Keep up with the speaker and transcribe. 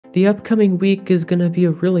The upcoming week is going to be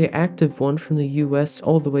a really active one from the US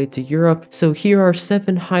all the way to Europe, so here are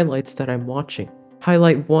 7 highlights that I'm watching.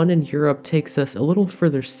 Highlight 1 in Europe takes us a little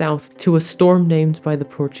further south to a storm named by the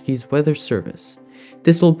Portuguese Weather Service.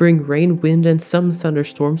 This will bring rain, wind, and some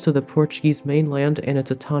thunderstorms to the Portuguese mainland and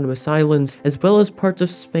its autonomous islands, as well as parts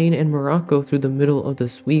of Spain and Morocco through the middle of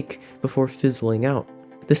this week before fizzling out.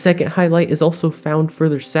 The second highlight is also found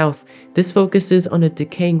further south. This focuses on a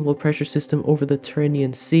decaying low-pressure system over the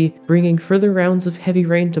Tyrrhenian Sea, bringing further rounds of heavy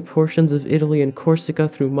rain to portions of Italy and Corsica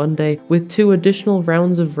through Monday, with 2 additional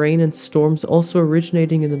rounds of rain and storms also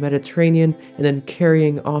originating in the Mediterranean and then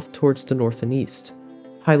carrying off towards the north and east.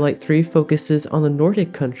 Highlight 3 focuses on the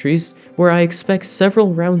Nordic countries, where I expect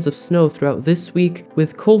several rounds of snow throughout this week,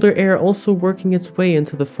 with colder air also working its way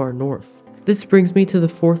into the far north. This brings me to the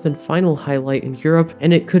 4th and final highlight in Europe,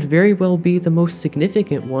 and it could very well be the most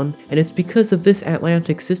significant one, and it's because of this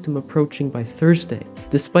Atlantic system approaching by Thursday.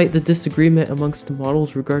 Despite the disagreement amongst the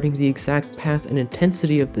models regarding the exact path and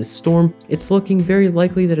intensity of this storm, it's looking very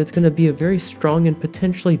likely that it's going to be a very strong and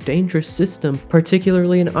potentially dangerous system,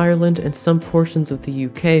 particularly in Ireland and some portions of the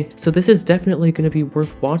UK, so this is definitely going to be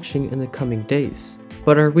worth watching in the coming days.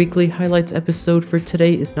 But our weekly highlights episode for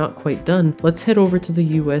today is not quite done. Let's head over to the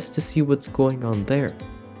US to see what's going on there.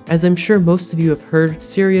 As I'm sure most of you have heard,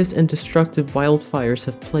 serious and destructive wildfires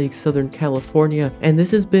have plagued Southern California, and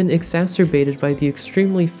this has been exacerbated by the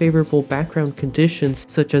extremely favorable background conditions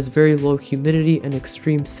such as very low humidity and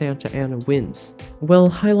extreme Santa Ana winds. Well,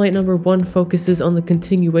 highlight number 1 focuses on the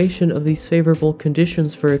continuation of these favorable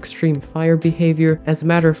conditions for extreme fire behavior. As a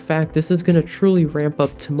matter of fact, this is going to truly ramp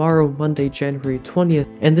up tomorrow, Monday, January 20th,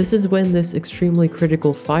 and this is when this extremely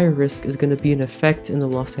critical fire risk is going to be in effect in the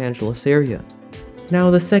Los Angeles area. Now,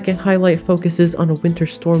 the second highlight focuses on a winter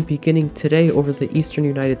storm beginning today over the eastern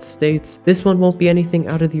United States. This one won't be anything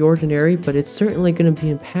out of the ordinary, but it's certainly going to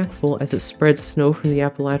be impactful as it spreads snow from the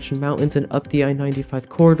Appalachian Mountains and up the I-95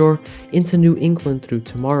 corridor into New England through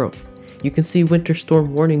tomorrow. You can see winter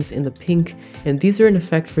storm warnings in the pink, and these are in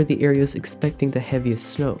effect for the areas expecting the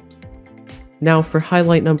heaviest snow. Now for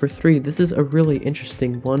highlight number 3, this is a really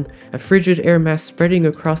interesting one. A frigid air mass spreading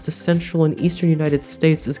across the central and eastern United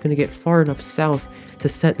States is going to get far enough south to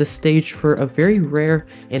set the stage for a very rare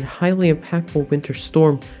and highly impactful winter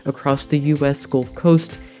storm across the US Gulf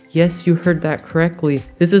Coast. Yes, you heard that correctly.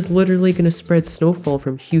 This is literally going to spread snowfall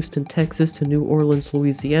from Houston, Texas to New Orleans,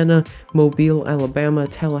 Louisiana, Mobile, Alabama,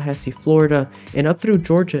 Tallahassee, Florida, and up through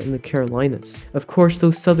Georgia and the Carolinas. Of course,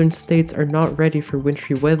 those southern states are not ready for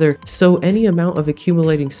wintry weather, so any amount of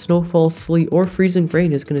accumulating snowfall, sleet, or freezing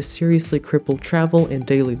rain is going to seriously cripple travel and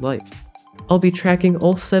daily life. I'll be tracking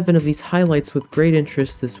all 7 of these highlights with great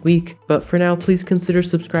interest this week, but for now, please consider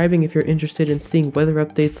subscribing if you're interested in seeing weather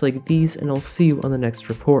updates like these, and I'll see you on the next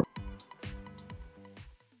report.